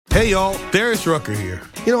Hey y'all, Darius Rucker here.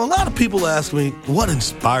 You know, a lot of people ask me, what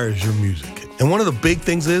inspires your music? And one of the big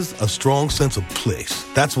things is a strong sense of place.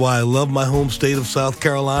 That's why I love my home state of South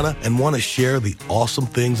Carolina and want to share the awesome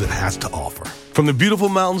things it has to offer. From the beautiful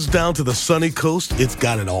mountains down to the sunny coast, it's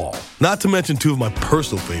got it all. Not to mention two of my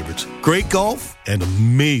personal favorites, great golf and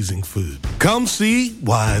amazing food. Come see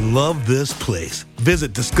why I love this place.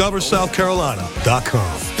 Visit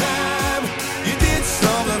discoversouthcarolina.com.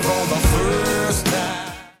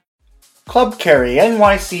 Club Carry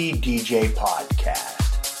NYC DJ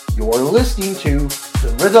Podcast. You're listening to The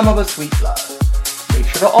Rhythm of a Sweet Love. Make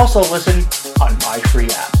sure to also listen on my free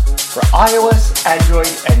app for iOS, Android,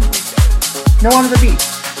 and Windows. Now on to the beat.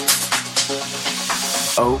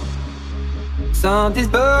 Oh, something's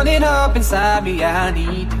burning up inside me. I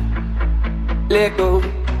need to let go.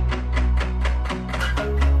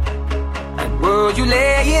 And were you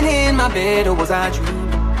laying in my bed or was I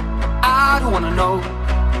dreaming? I don't wanna know.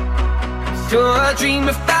 You're a dream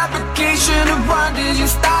of fabrication of wonders. You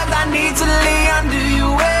stars I need to lay under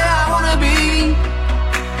you where I wanna be.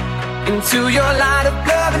 Into your light of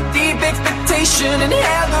love and deep expectation and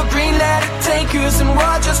evergreen, let it take us and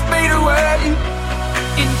we'll just fade away.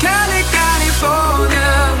 In Cali,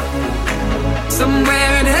 California,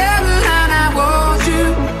 somewhere in heaven and I want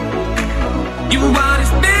you. You want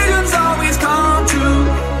his visions always come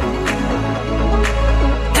true.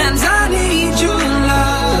 And I need your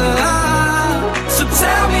love. So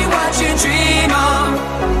tell me what you dream of.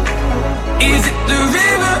 Is it the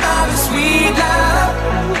river of a sweet love?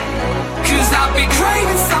 'Cause I'll be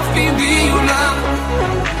craving something real love.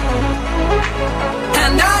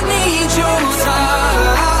 And I need your touch.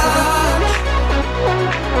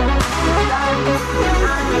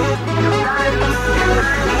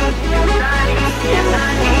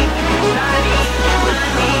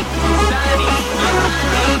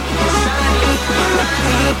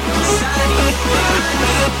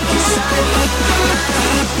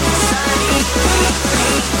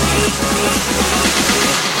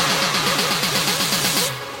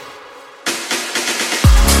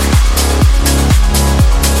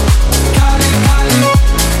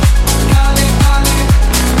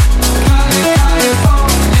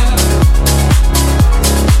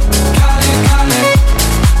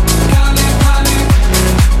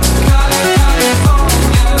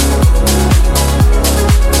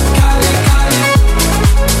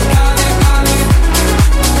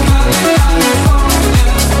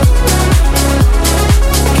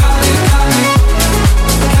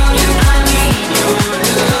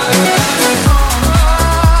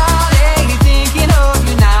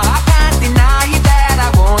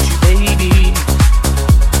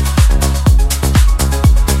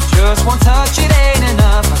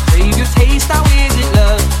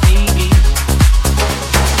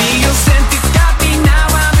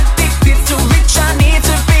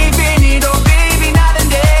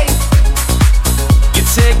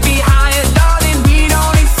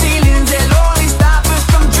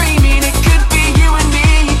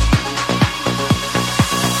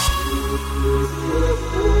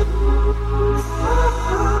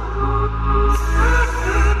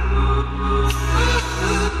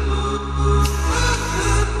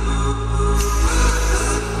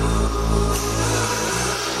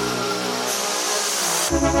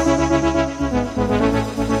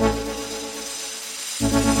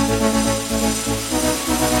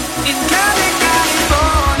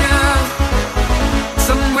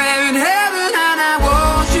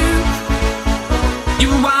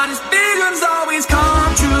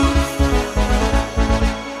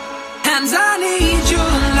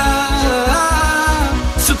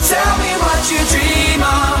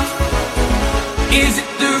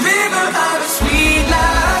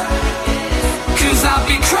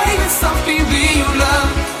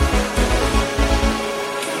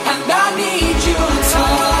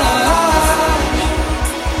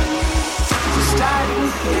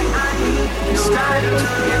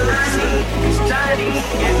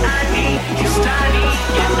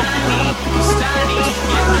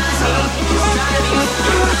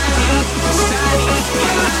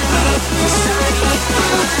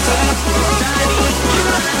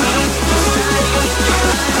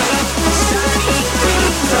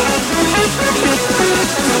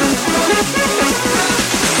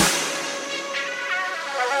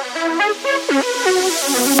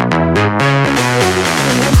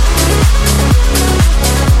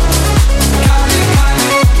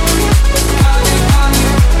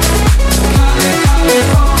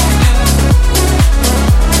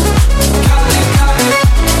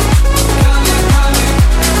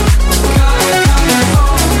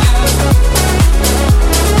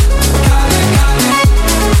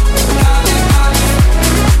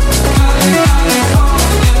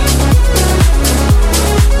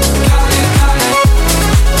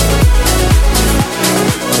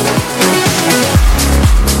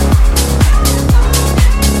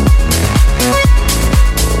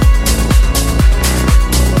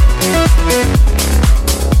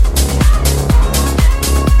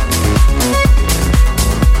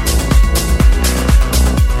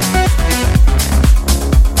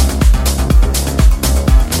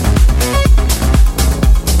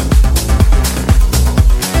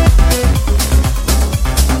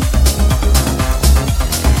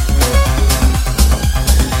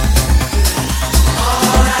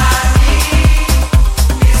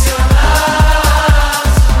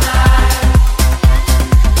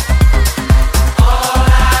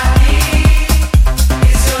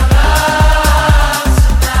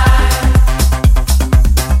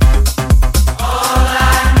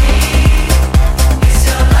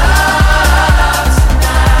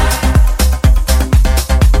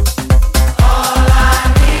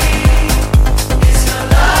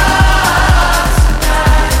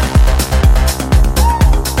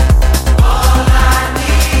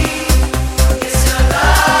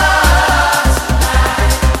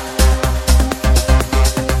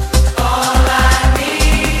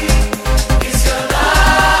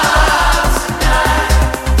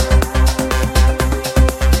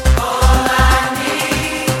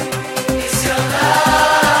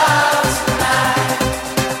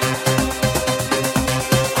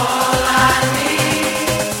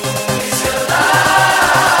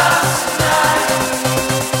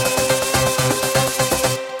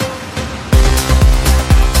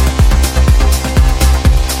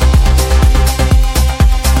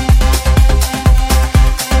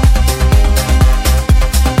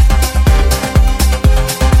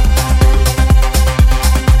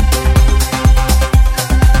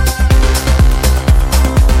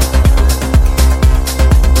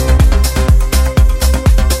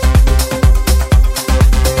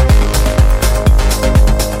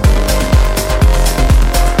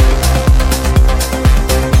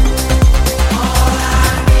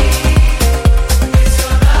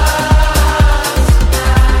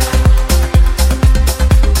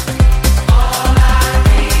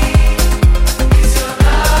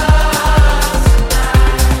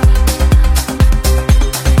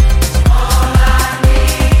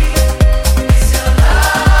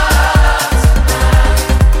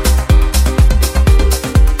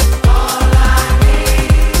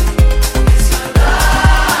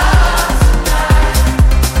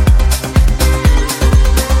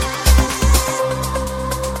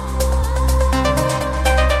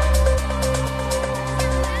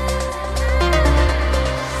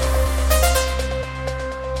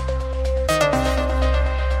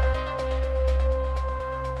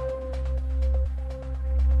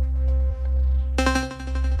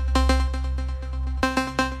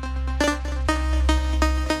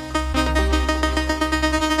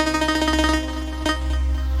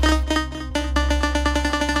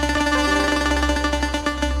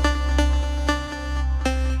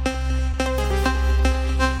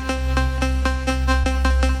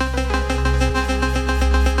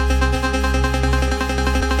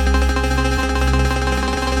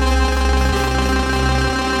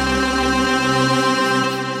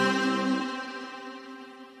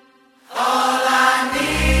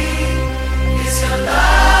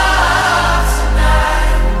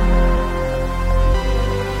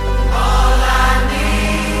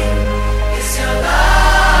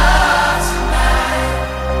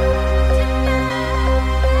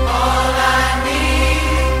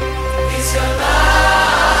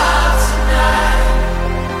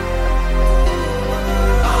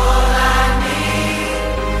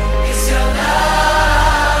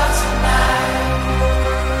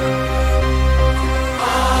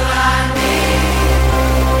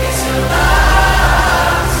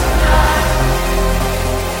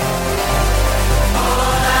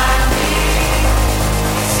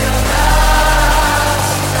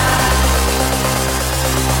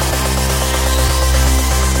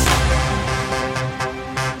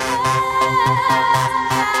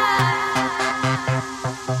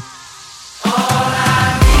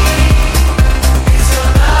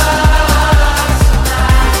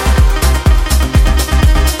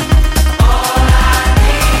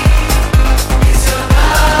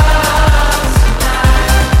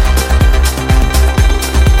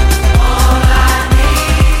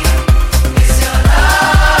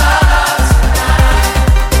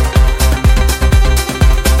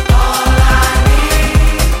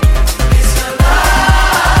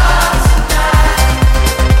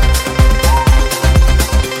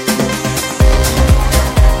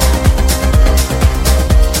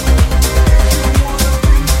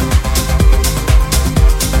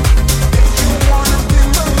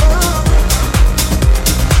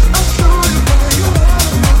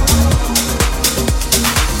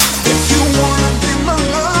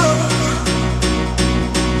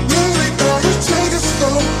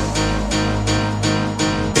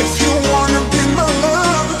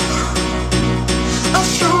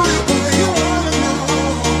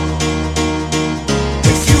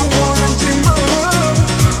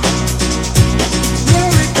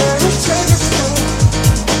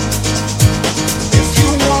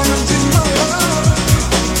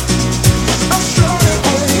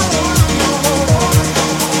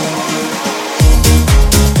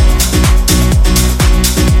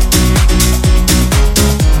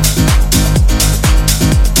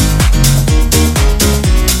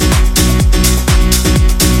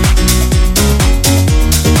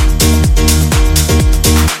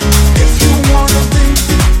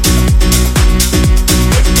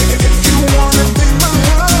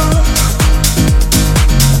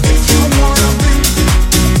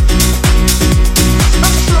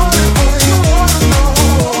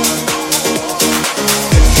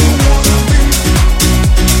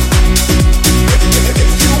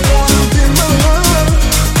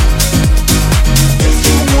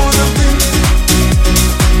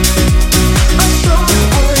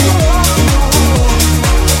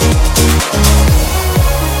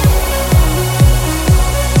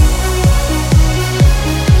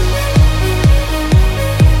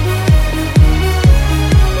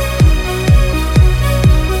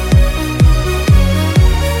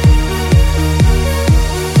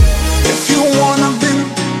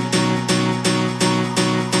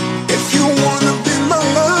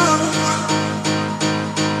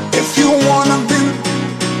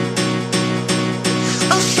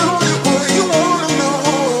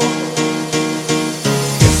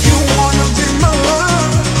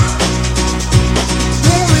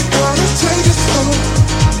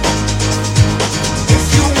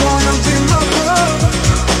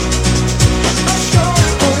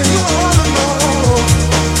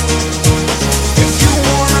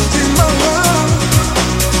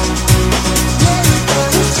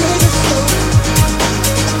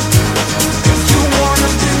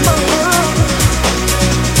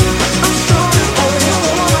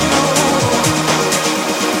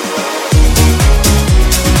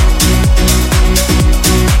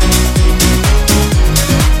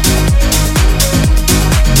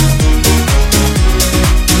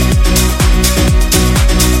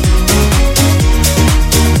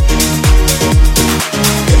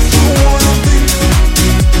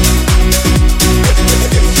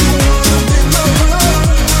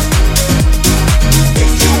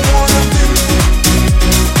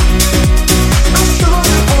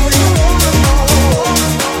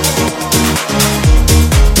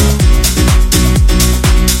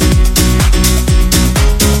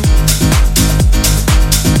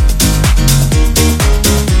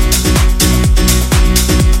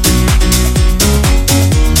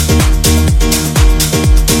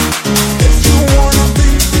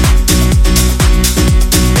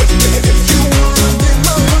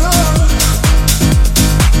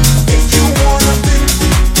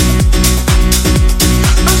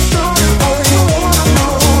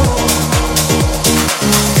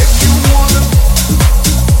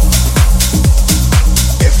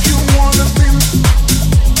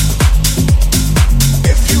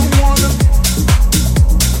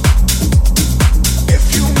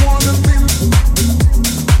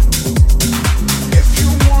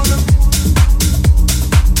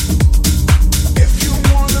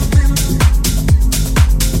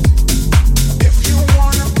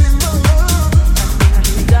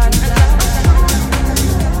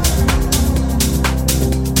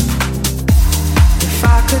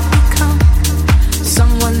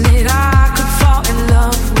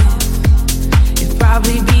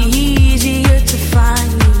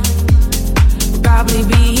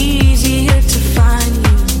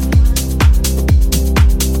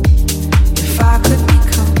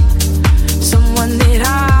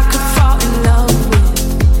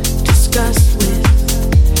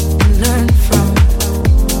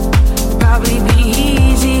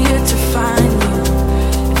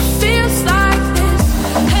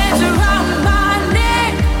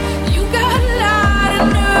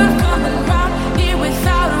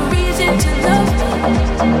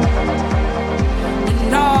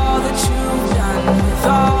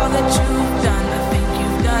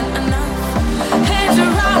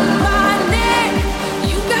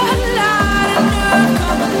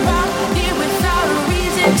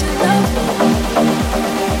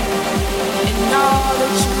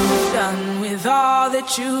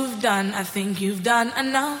 that you've done, I think you've done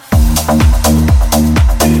enough.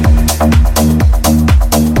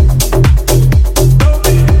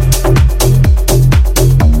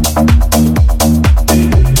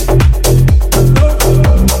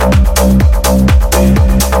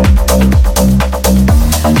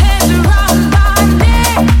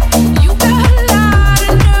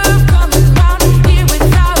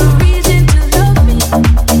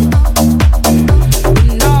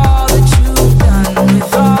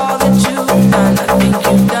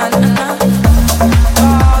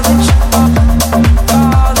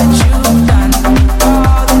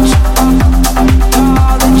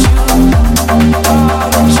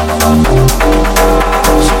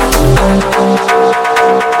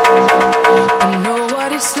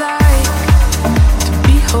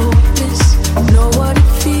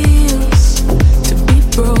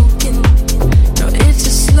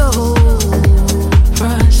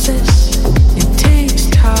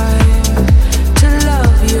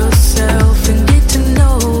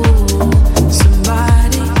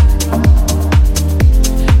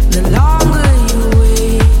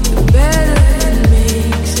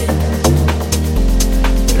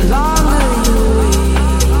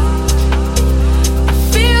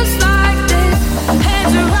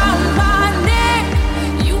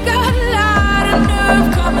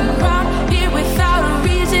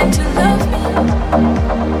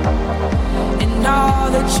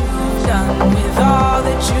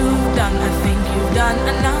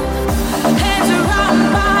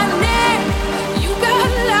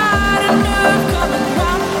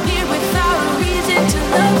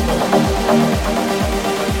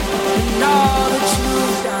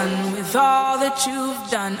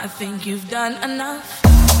 Done.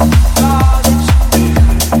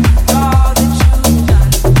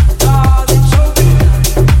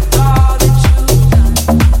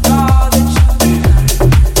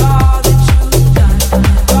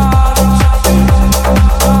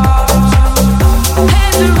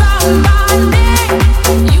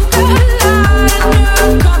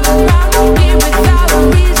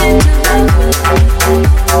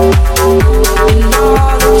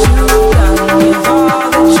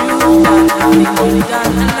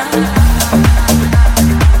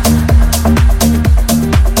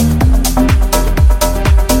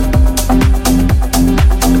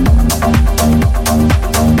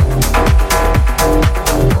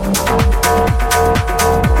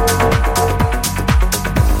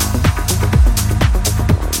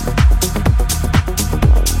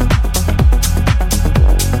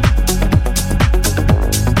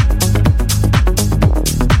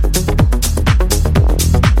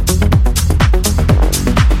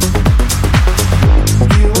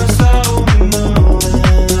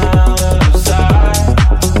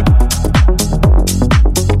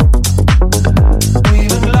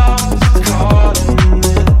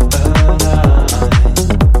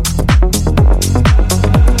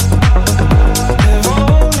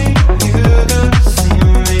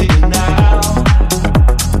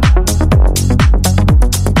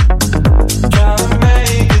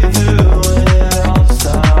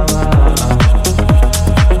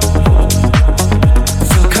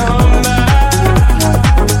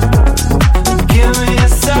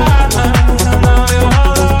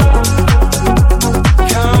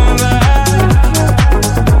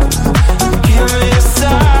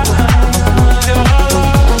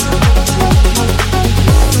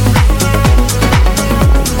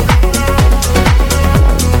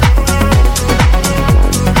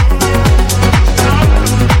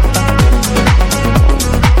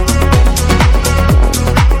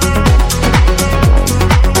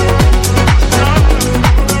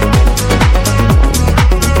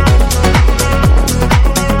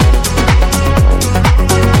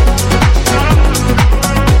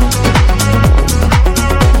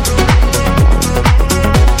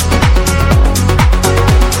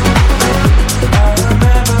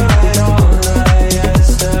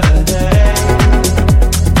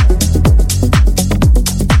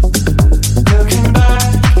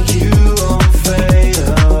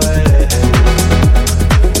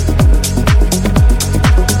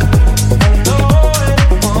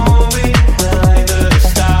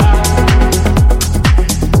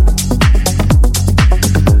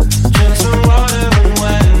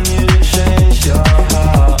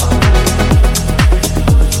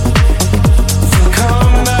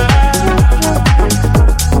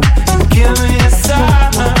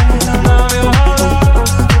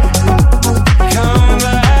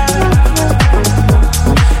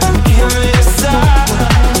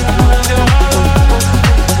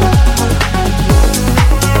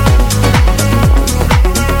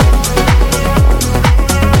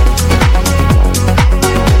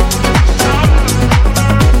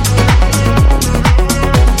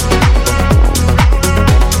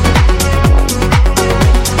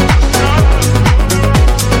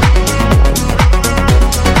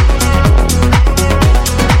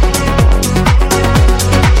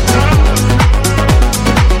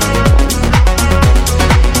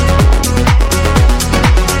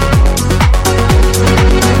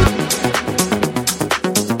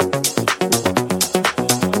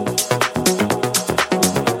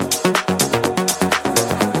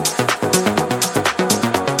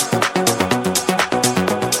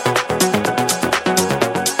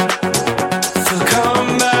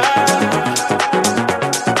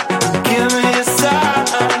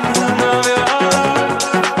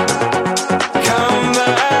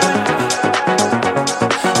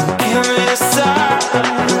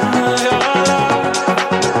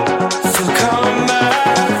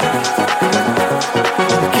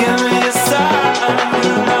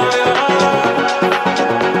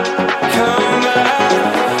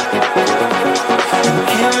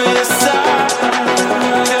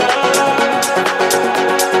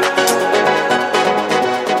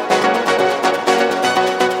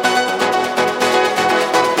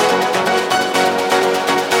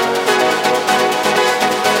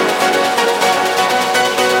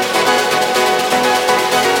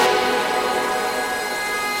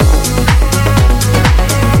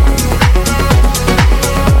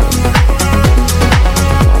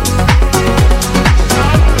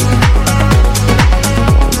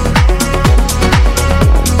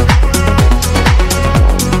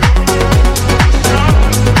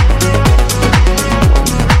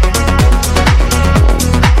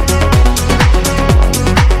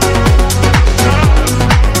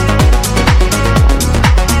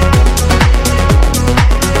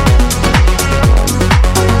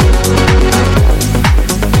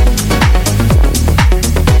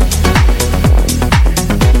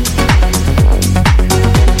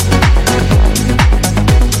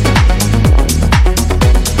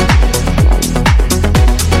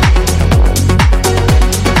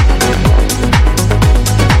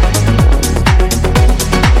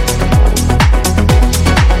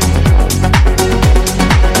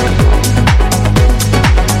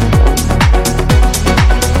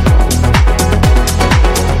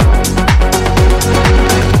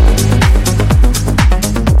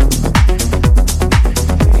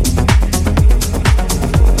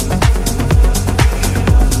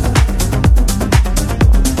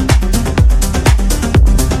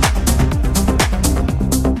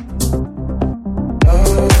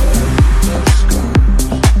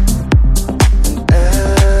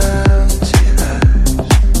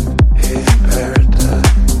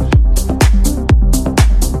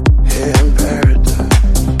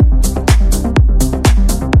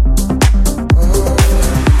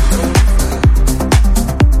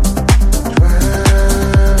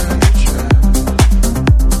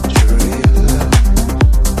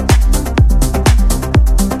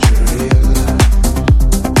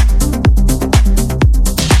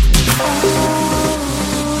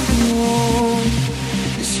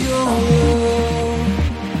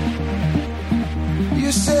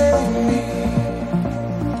 I'm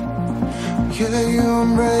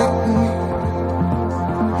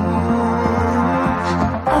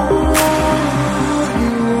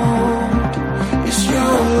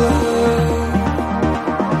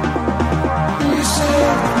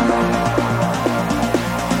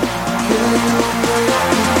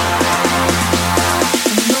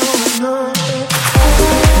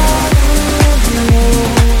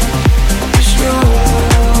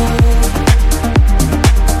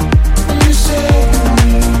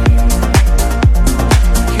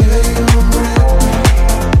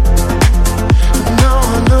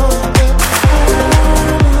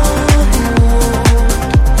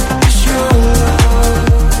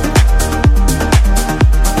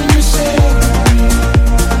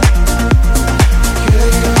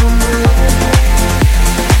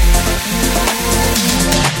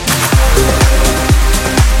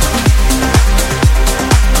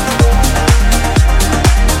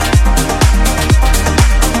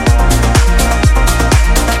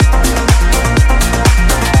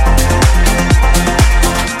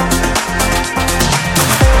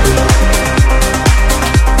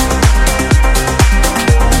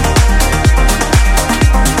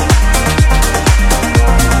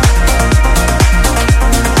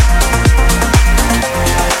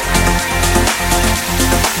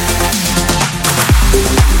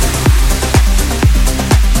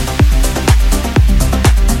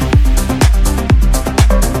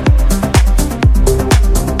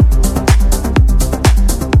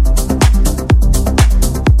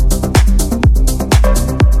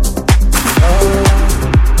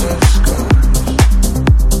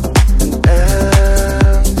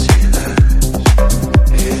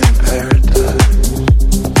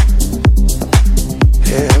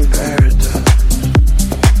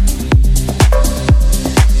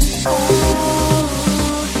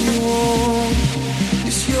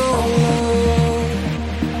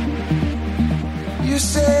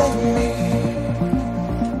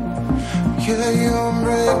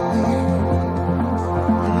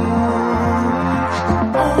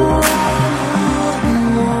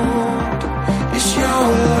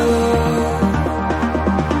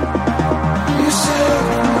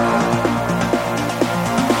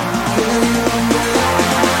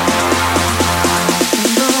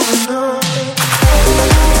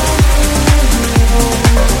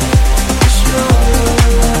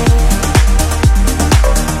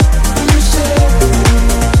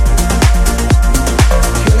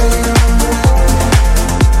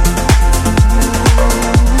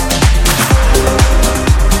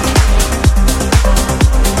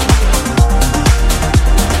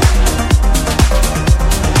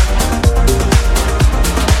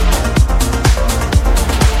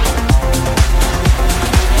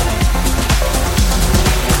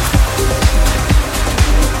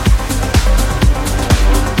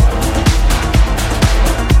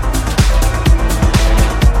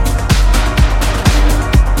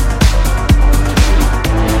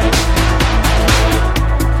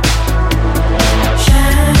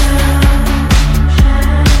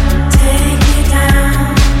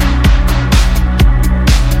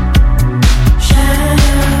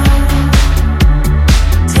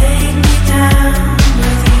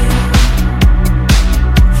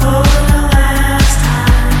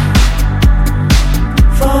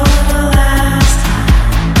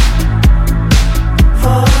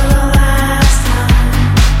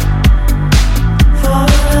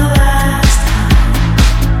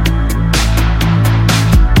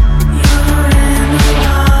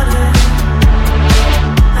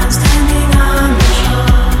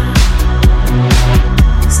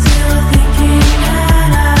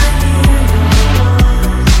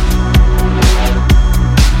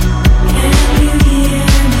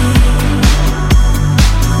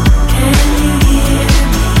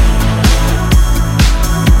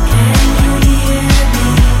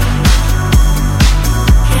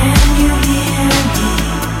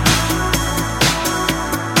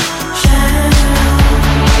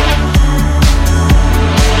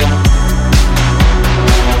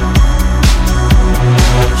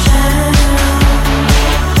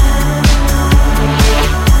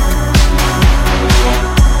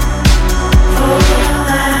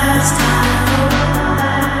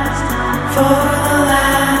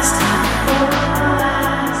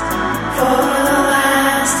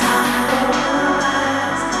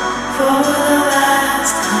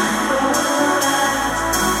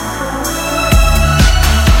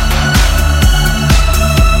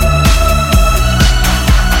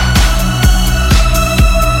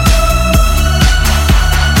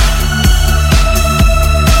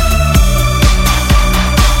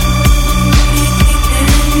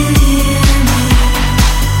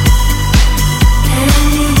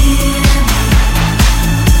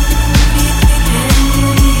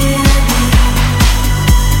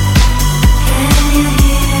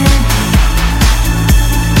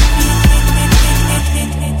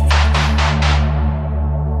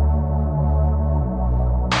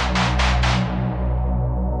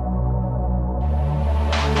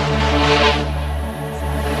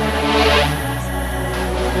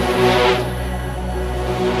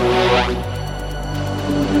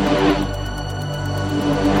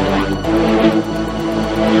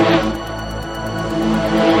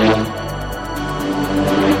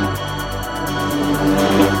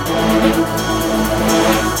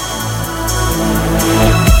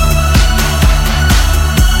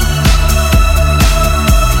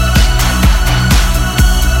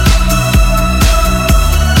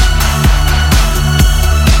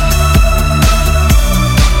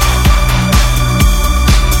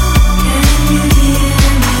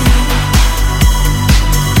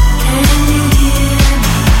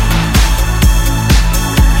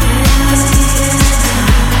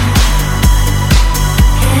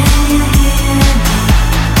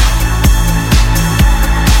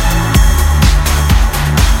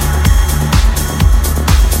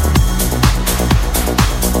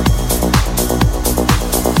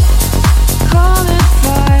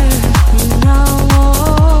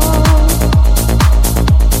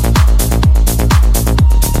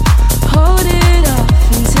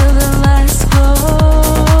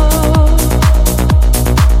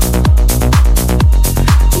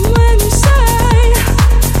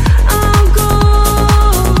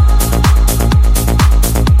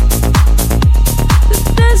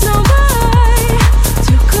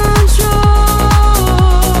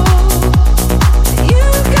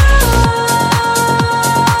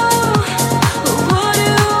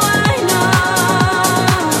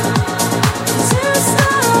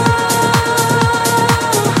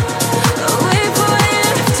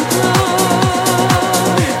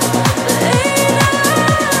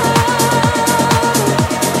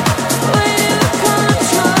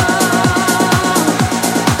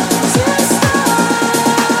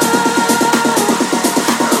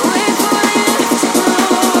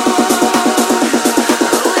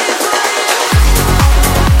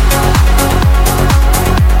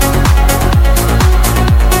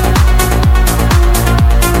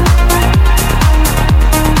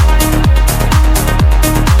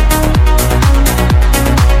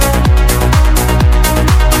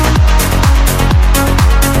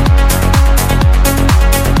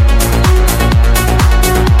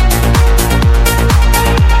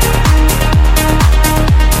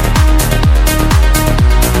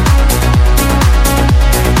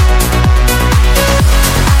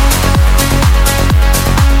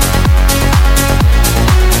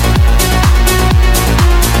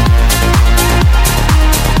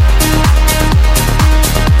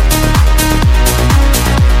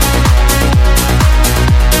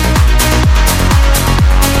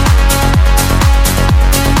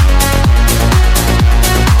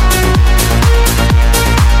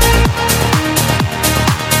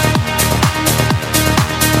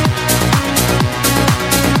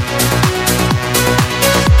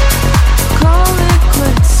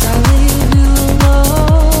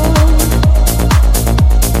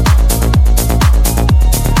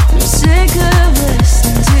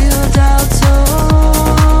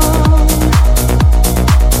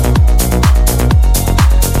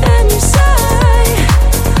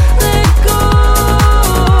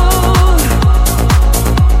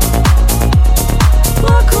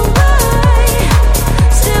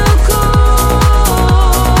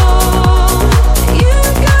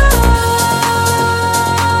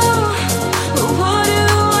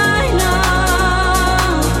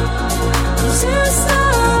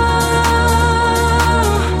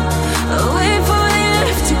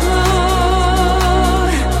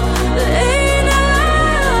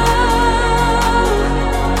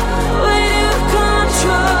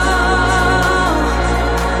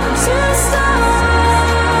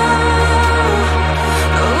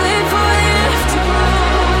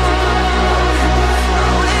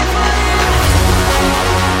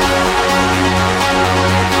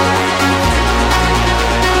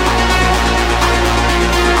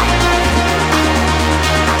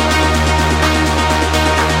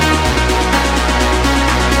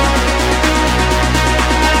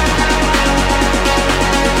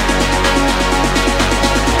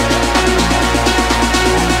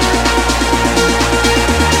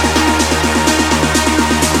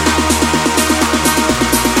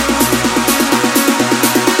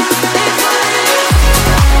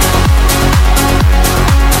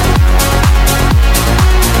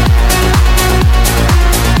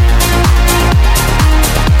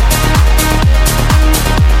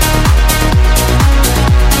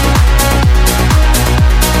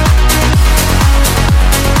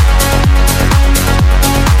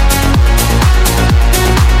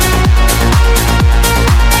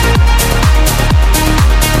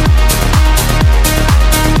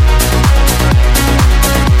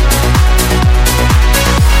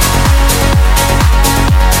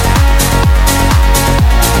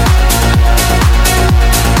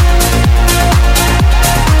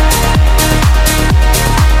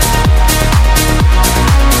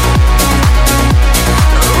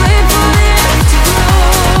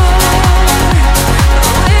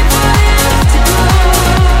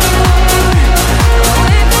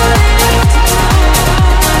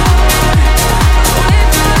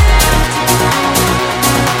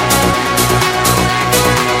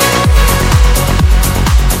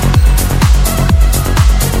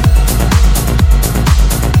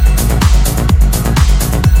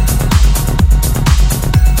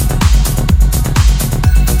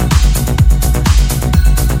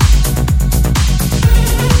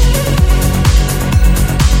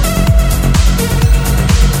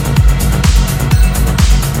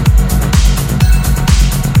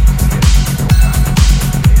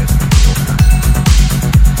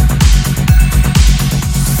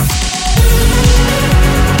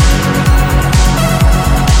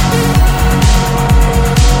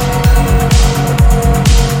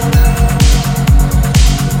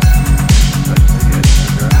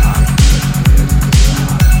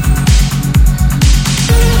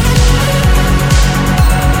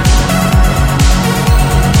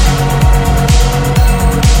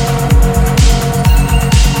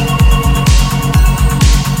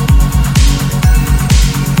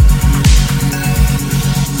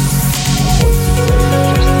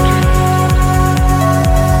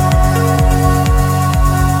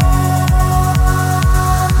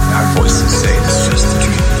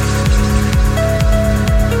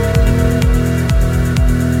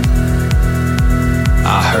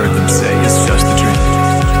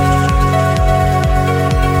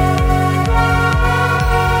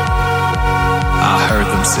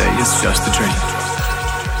just a dream.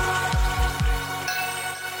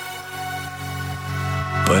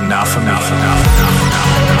 But not for me.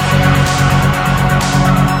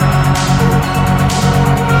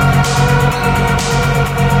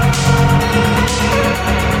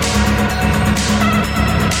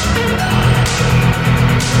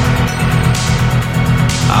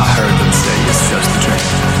 I heard them say it's just a dream.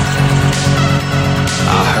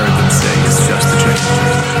 I heard them say it's just a dream.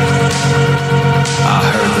 I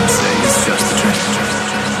heard them say it's just a dream.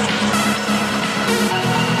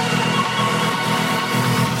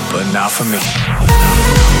 But not for me.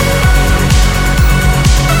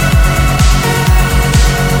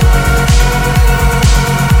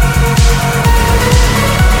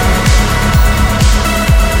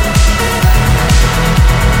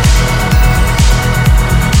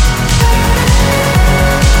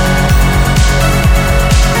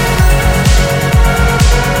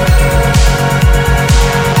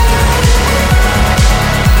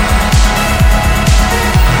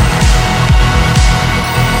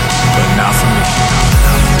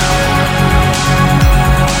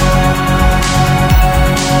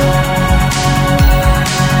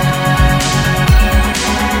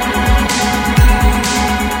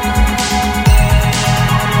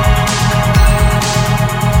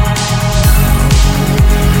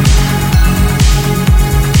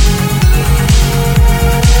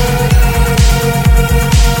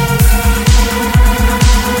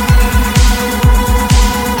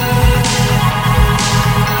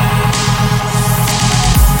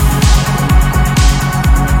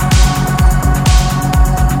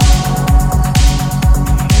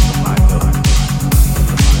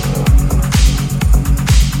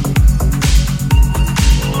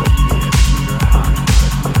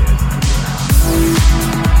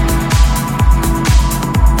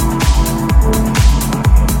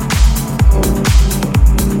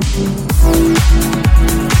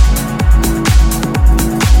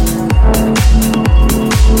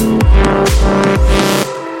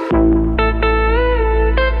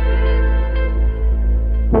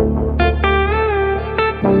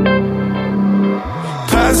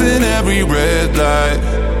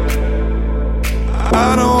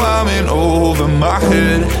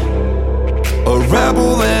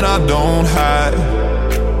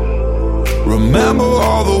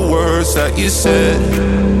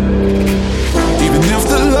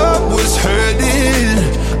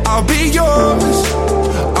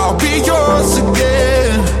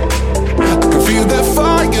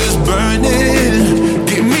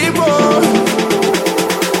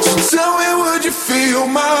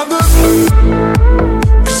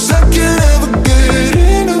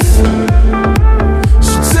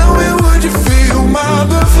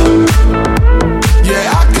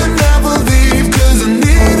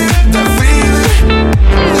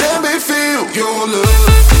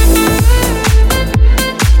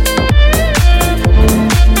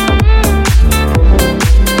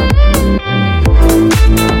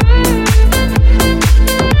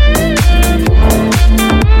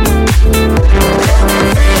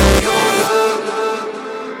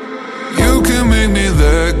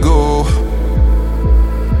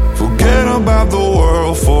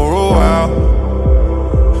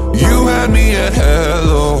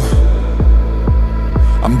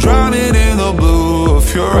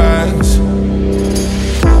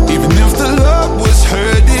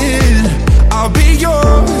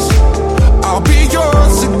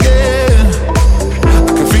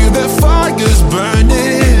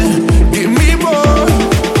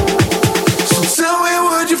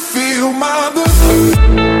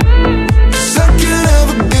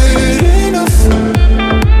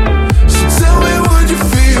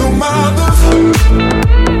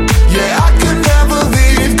 Yeah, I could never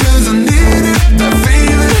leave 'cause I needed that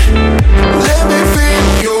feeling.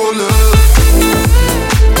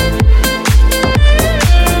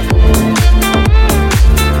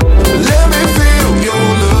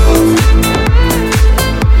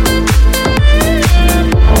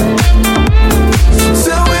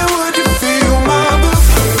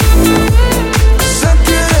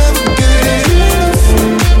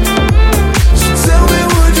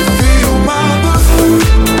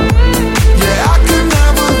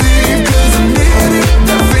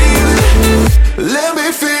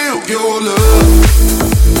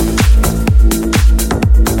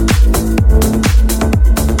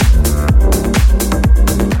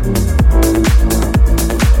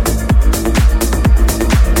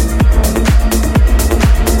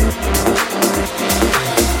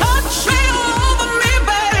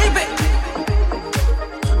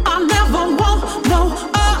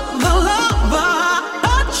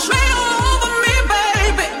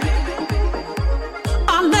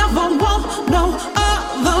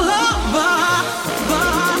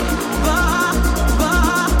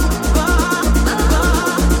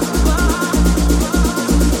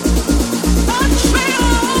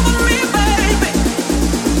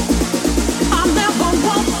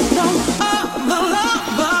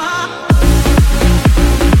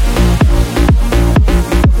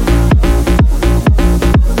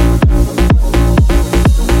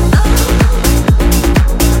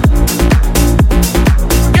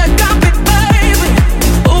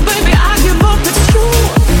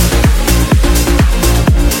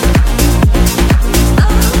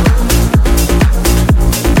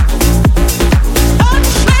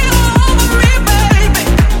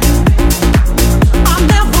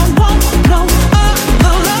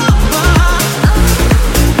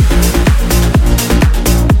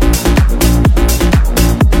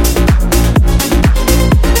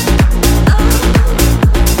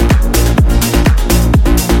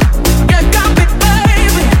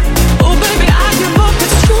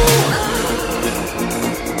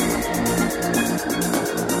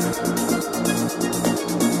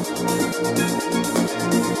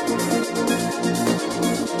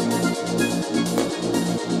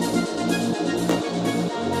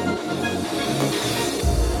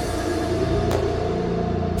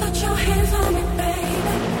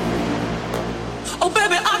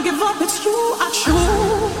 up, it's you I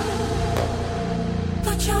choose.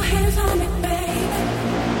 Put your hands on me, baby.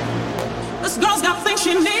 This girl's got things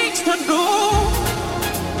she needs to do.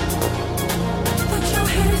 Put your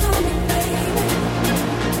hands on me, baby.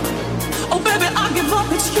 Oh, baby, I give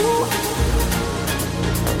up, it's you.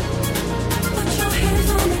 Put your hands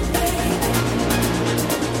on me, baby.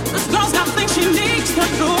 This girl's got things she needs to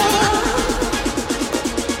do.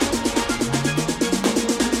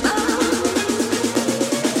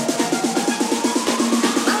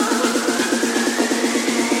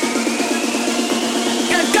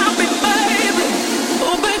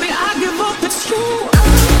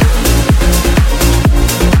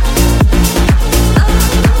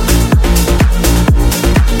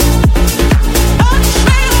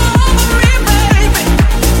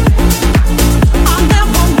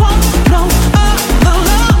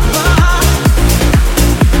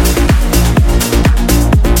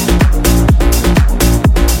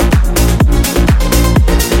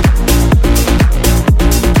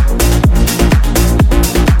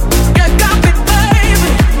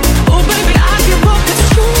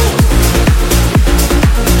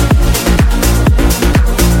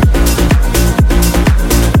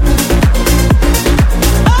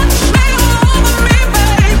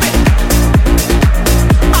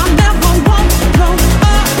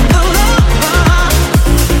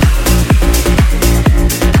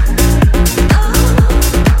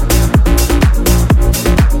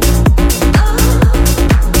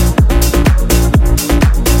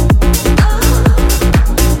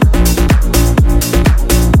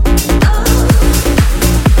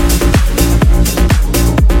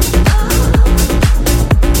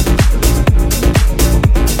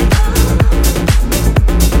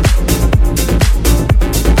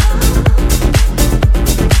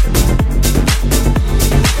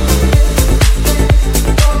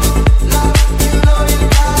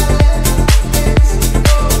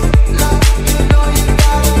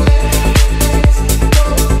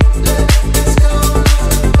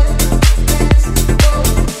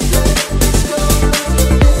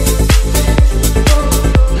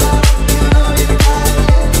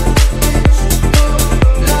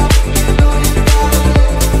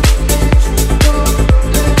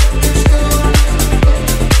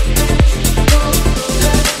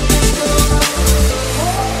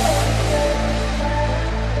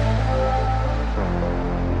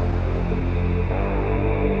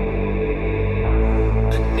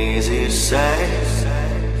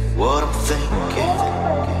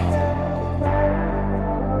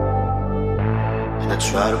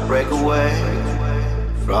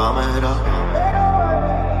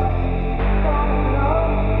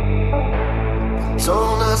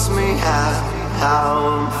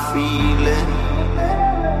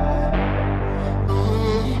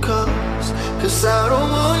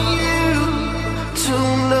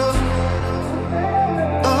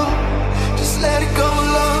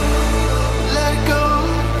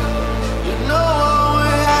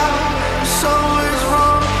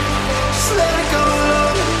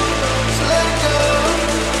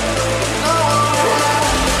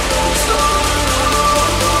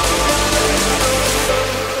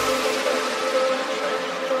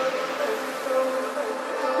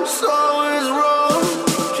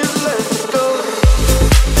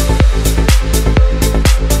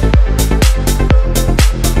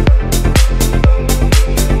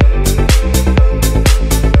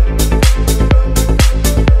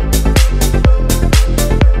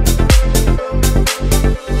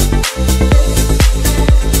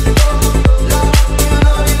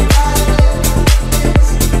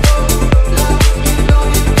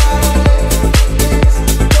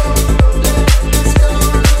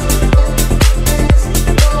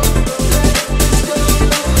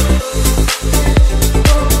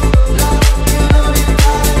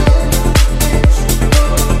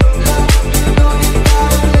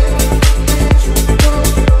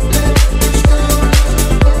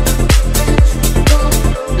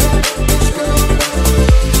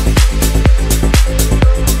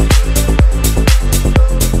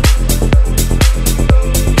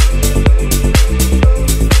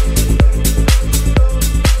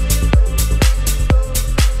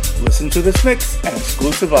 To this mix and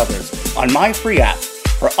exclusive others on my free app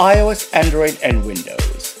for iOS, Android, and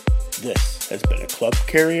Windows. This has been a Club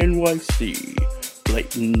Carry NYC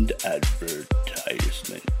blatant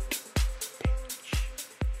advertisement.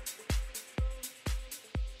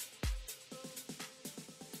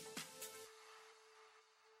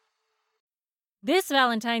 This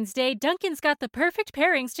Valentine's Day, Dunkin's got the perfect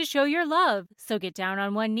pairings to show your love. So get down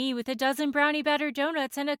on one knee with a dozen brownie batter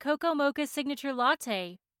donuts and a Cocoa Mocha signature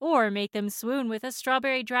latte. Or make them swoon with a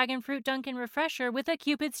strawberry dragon fruit Dunkin' refresher with a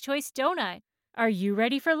Cupid's Choice donut. Are you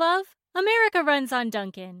ready for love? America runs on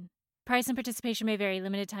Dunkin'. Price and participation may vary.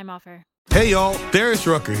 Limited time offer. Hey y'all, Darius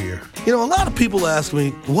Rucker here. You know, a lot of people ask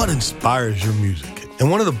me, what inspires your music? And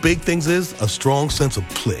one of the big things is a strong sense of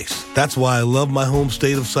place. That's why I love my home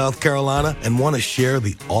state of South Carolina and want to share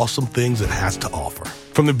the awesome things it has to offer.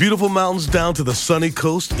 From the beautiful mountains down to the sunny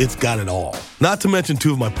coast, it's got it all. Not to mention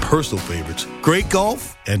two of my personal favorites, great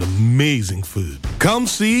golf and amazing food. Come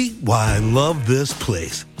see why I love this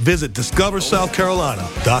place. Visit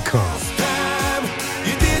discoversouthcarolina.com.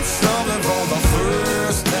 You did something for the first